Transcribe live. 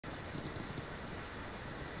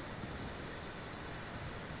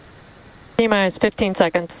T-minus 15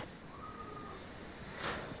 seconds.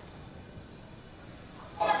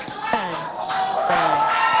 10, 9,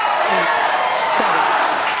 8, 7,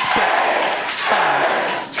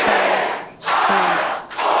 6, 5,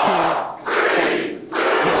 4, 3, 2, 1.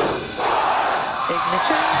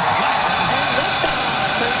 Ignition. And liftoff.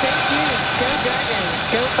 So thank you. Go Dragons.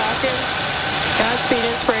 Go Falcons. Godspeed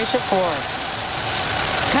Inspiration4.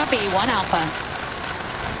 Copy, 1 Alpha.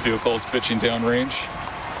 Vehicles pitching downrange.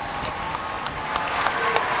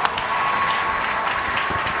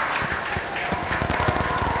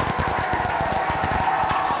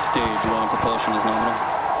 Stage 1 propulsion is nominal.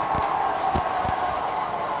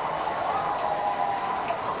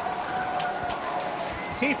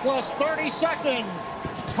 T plus 30 seconds.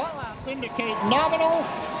 Callouts indicate nominal.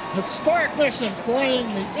 Historic mission flying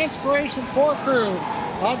the Inspiration4 crew.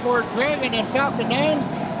 Onboard Dragon and Falcon 9.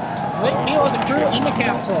 Great deal of the crew in the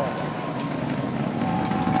capsule.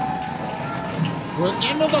 We're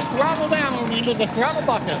into the throttle down, into the throttle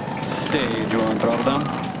bucket. Stage 1 throttle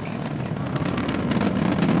down.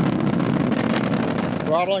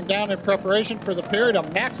 Throttling down in preparation for the period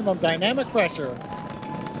of maximum dynamic pressure.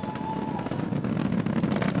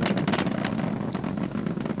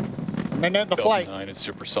 A minute in the flight. 9 is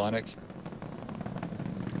supersonic.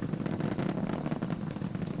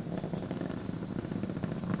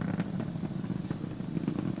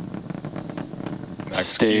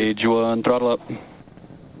 Max Stage 1 throttle up.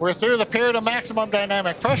 We're through the period of maximum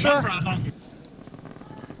dynamic pressure.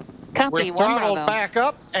 Copy, We're 1 throttled Bravo. back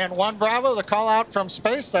up, and 1 Bravo, the call out from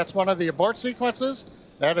space. That's one of the abort sequences.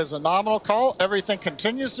 That is a nominal call. Everything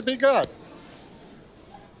continues to be good.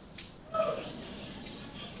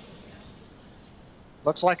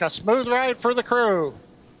 Looks like a smooth ride for the crew.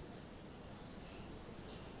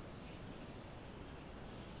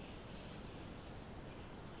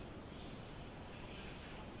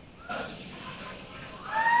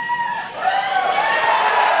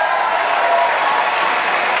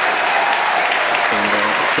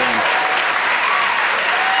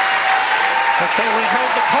 Okay, we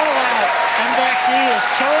heard the call out. MVAC-D is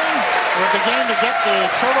chilling. We're beginning to get the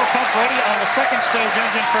turbo pump ready on the second stage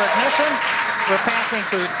engine for ignition. We're passing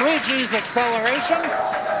through 3 G's acceleration.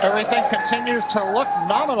 Everything continues to look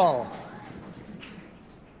nominal.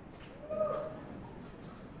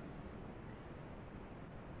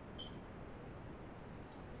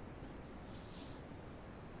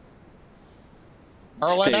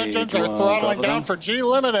 Merlin engines are throttling down for G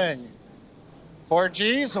limiting. 4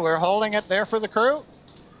 Gs, we're holding it there for the crew.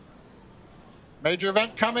 Major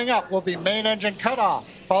event coming up will be main engine cutoff,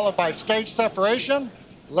 followed by stage separation,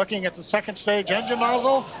 looking at the second stage engine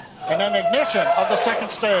nozzle, and then ignition of the second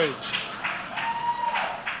stage.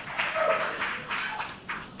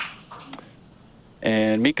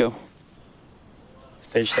 And Miko.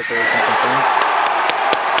 Stage separation confirmed.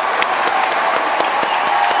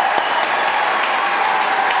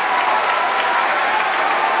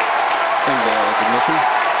 And ignition.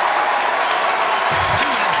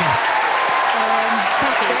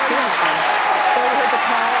 Copy, 2 Alpha. There we heard the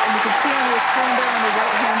call, and you can see on your screen there on the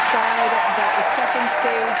right-hand side that the second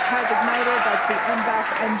stage has ignited. That's the MVAC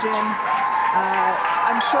engine.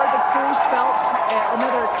 I'm sure the crew felt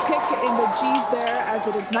another kick in the G's there as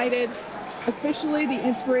it ignited. Officially, the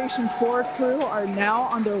Inspiration4 crew are now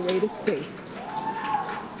on their way to space.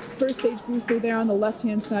 First stage booster there on the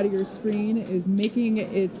left-hand side of your screen is making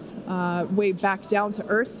its way back down to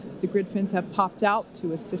Earth. The grid fins have popped out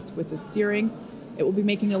to assist with the steering. It will be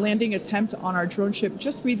making a landing attempt on our drone ship.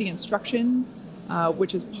 Just read the instructions,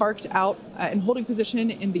 which is parked out and holding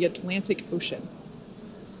position in the Atlantic Ocean.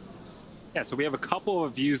 Yeah, so we have a couple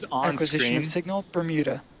of views on Acquisition screen. of signal,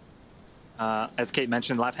 Bermuda. As Kate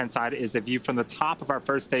mentioned, the left-hand side is a view from the top of our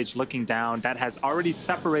first stage looking down. That has already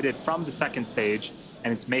separated from the second stage,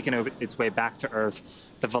 and it's making its way back to Earth.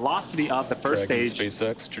 The velocity of the first Dragon stage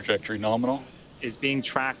SpaceX, trajectory nominal. is being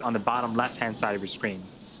tracked on the bottom left-hand side of your screen.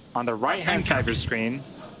 On the right-hand side of your screen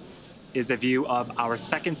is a view of our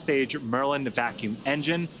second stage Merlin vacuum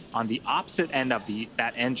engine. On the opposite end of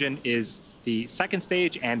that engine is the second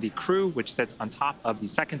stage and the crew, which sits on top of the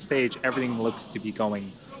second stage. Everything looks to be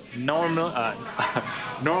going normally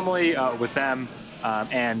with them.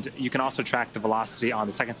 And you can also track the velocity on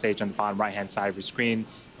the second stage on the bottom right-hand side of your screen.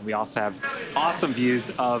 And we also have awesome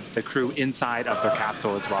views of the crew inside of their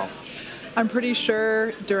capsule as well. I'm pretty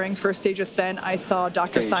sure during first stage ascent, I saw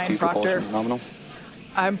Dr. Cyan Proctor.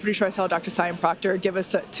 I'm pretty sure I saw Dr. Cyan Proctor give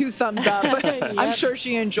us 2 thumbs up. Yep. I'm sure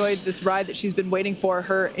she enjoyed this ride that she's been waiting for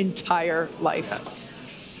her entire life. Yes.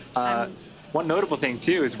 One notable thing,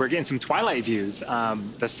 too, is we're getting some twilight views.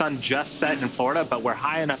 The sun just set in Florida, but we're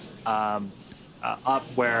high enough up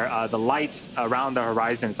where the light around the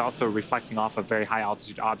horizon is also reflecting off of very high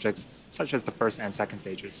altitude objects, such as the first and second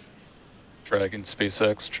stages. Dragon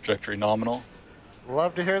SpaceX, trajectory nominal.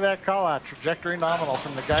 Love to hear that call out, trajectory nominal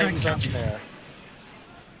from the guidance engineer.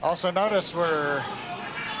 Also notice we're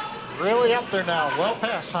really up there now, well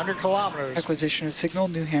past 100 kilometers. Acquisition of signal,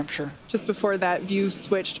 New Hampshire. Just before that view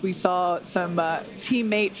switched, we saw some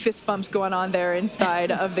teammate fist bumps going on there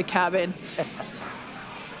inside of the cabin.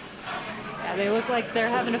 Yeah, they look like they're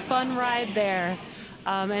having a fun ride there.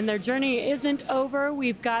 And their journey isn't over.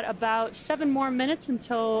 We've got about 7 more minutes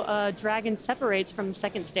until Dragon separates from the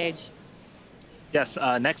second stage. Yes,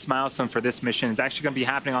 next milestone for this mission is actually going to be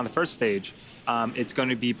happening on the first stage. It's going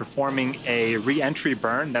to be performing a re-entry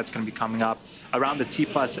burn that's going to be coming up around the T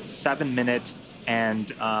plus 7 minute and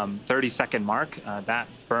 30-second mark. That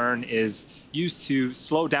burn is used to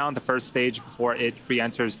slow down the first stage before it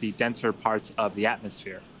re-enters the denser parts of the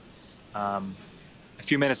atmosphere. A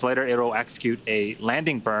few minutes later, it will execute a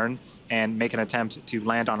landing burn and make an attempt to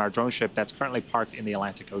land on our drone ship that's currently parked in the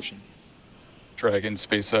Atlantic Ocean. Dragon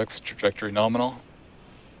SpaceX, trajectory nominal.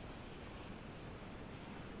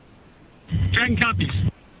 Dragon copies.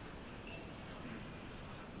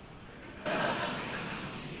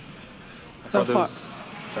 So far,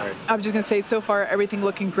 sorry. I was just going to say, so far, everything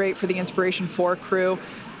looking great for the Inspiration4 crew.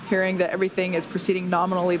 Hearing that everything is proceeding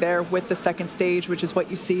nominally there with the second stage, which is what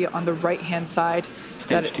you see on the right-hand side.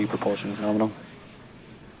 Stage 2 propulsion is nominal.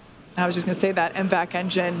 I was just going to say that MVAC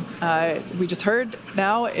engine we just heard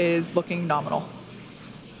now is looking nominal.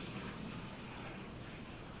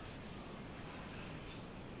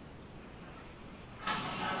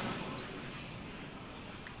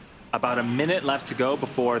 About a minute left to go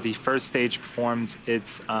before the first stage performs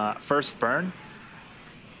its first burn.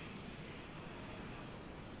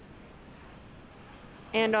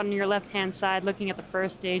 And on your left-hand side, looking at the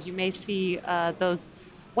first stage, you may see those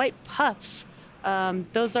white puffs.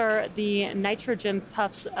 Those are the nitrogen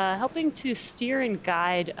puffs helping to steer and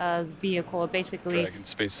guide the vehicle. Basically, Dragon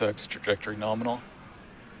SpaceX, trajectory nominal.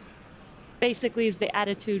 Basically is the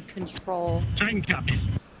attitude control Dragon copies.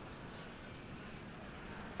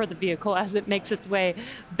 for the vehicle as it makes its way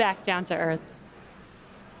back down to Earth.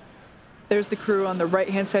 There's the crew on the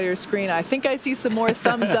right-hand side of your screen. I think I see some more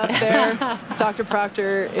thumbs up there. Dr.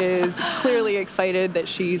 Proctor is clearly excited that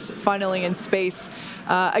she's finally in space.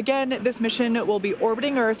 Again, this mission will be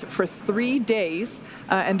orbiting Earth for 3 days,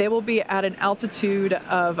 and they will be at an altitude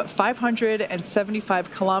of 575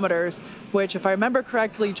 kilometers, which, if I remember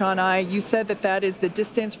correctly, John you said that that is the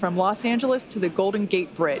distance from Los Angeles to the Golden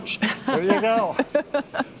Gate Bridge. There you go.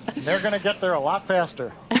 They're going to get there a lot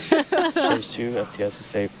faster. Stage 2, FTS is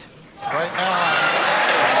saved. Right now.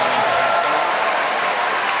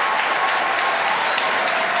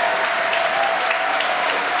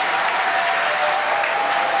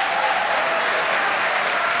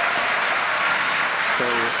 So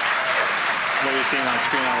what you're seeing on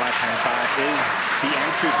screen on the left-hand side is the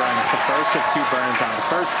entry burns, the first of 2 burns on the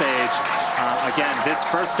first stage. Again, this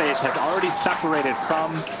first stage has already separated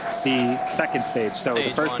from the second stage. So the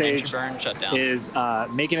first stage is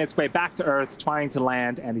making its way back to Earth, trying to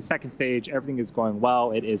land, and the second stage, everything is going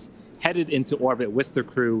well. It is headed into orbit with the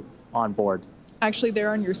crew on board. Actually, there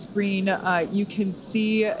on your screen, you can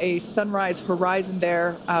see a sunrise horizon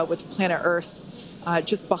there with planet Earth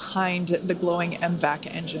just behind the glowing MVAC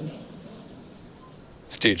engine.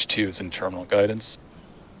 Stage 2 is in terminal guidance.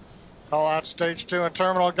 Call out stage 2 and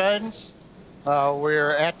terminal guidance.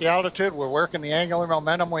 We're at the altitude. We're working the angular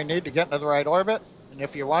momentum we need to get into the right orbit. And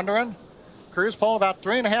if you're wondering, crew's pulling about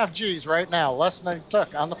 3.5 Gs right now, less than they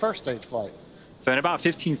took on the first stage flight. So in about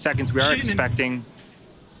 15 seconds, we are expecting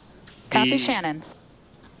Copy, Shannon.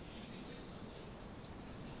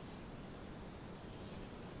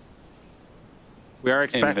 We are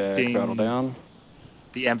expecting throttle down.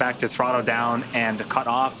 The MVAC to throttle down and cut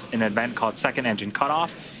off in an event called second engine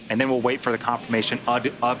cutoff, and then we'll wait for the confirmation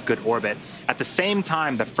of good orbit. At the same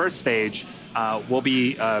time, the first stage will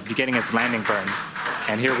be beginning its landing burn.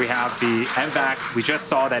 And here we have the MVAC. We just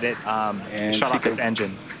saw that it shut off its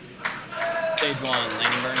engine. Stage 1,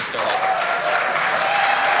 landing burn started.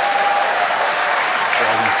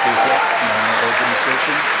 Dragon SpaceX, nominal orbit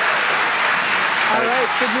insertion. All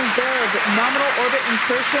right, good news there. Nominal orbit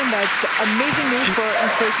insertion. That's amazing news for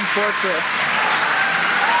Inspiration4 crew.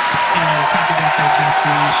 Copy that,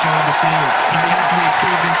 Jackson. Show the field. On behalf of the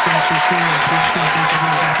crew of Inspiration4, unfortunately, thank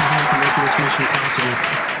everyone back at home for making this mission possible.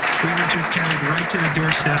 We were just carried right to the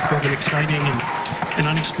doorstep of an exciting and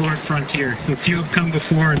unexplored frontier. A few have come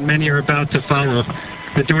before, and many are about to follow.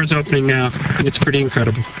 The door's opening now, and it's pretty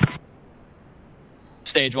incredible.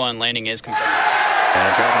 Stage 1, landing is confirmed.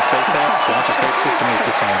 Dragon SpaceX launch escape system is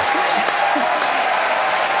disarmed.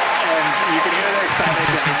 And you can hear the excitement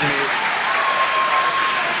behind me.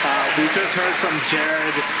 We just heard from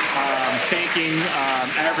Jared thanking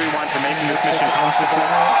everyone for making this mission possible.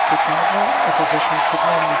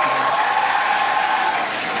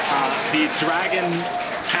 The Dragon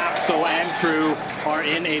capsule and crew are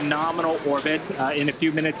in a nominal orbit. In a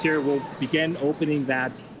few minutes here, we'll begin opening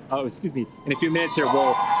that. Oh, excuse me. In a few minutes here,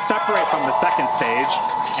 we'll separate from the second stage,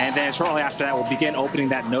 and then shortly after that, we'll begin opening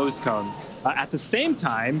that nose cone. At the same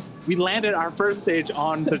time, we landed our first stage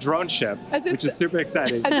on the drone ship, which is super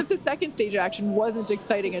exciting. As if the second stage action wasn't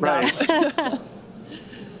exciting enough. Right.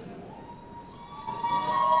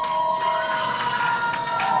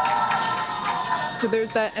 So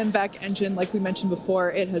there's that MVAC engine, like we mentioned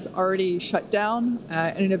before. It has already shut down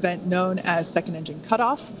in an event known as second engine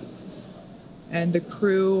cutoff. And the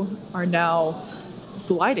crew are now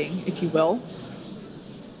gliding, if you will.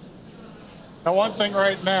 Now, one thing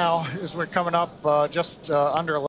right now is we're coming up just under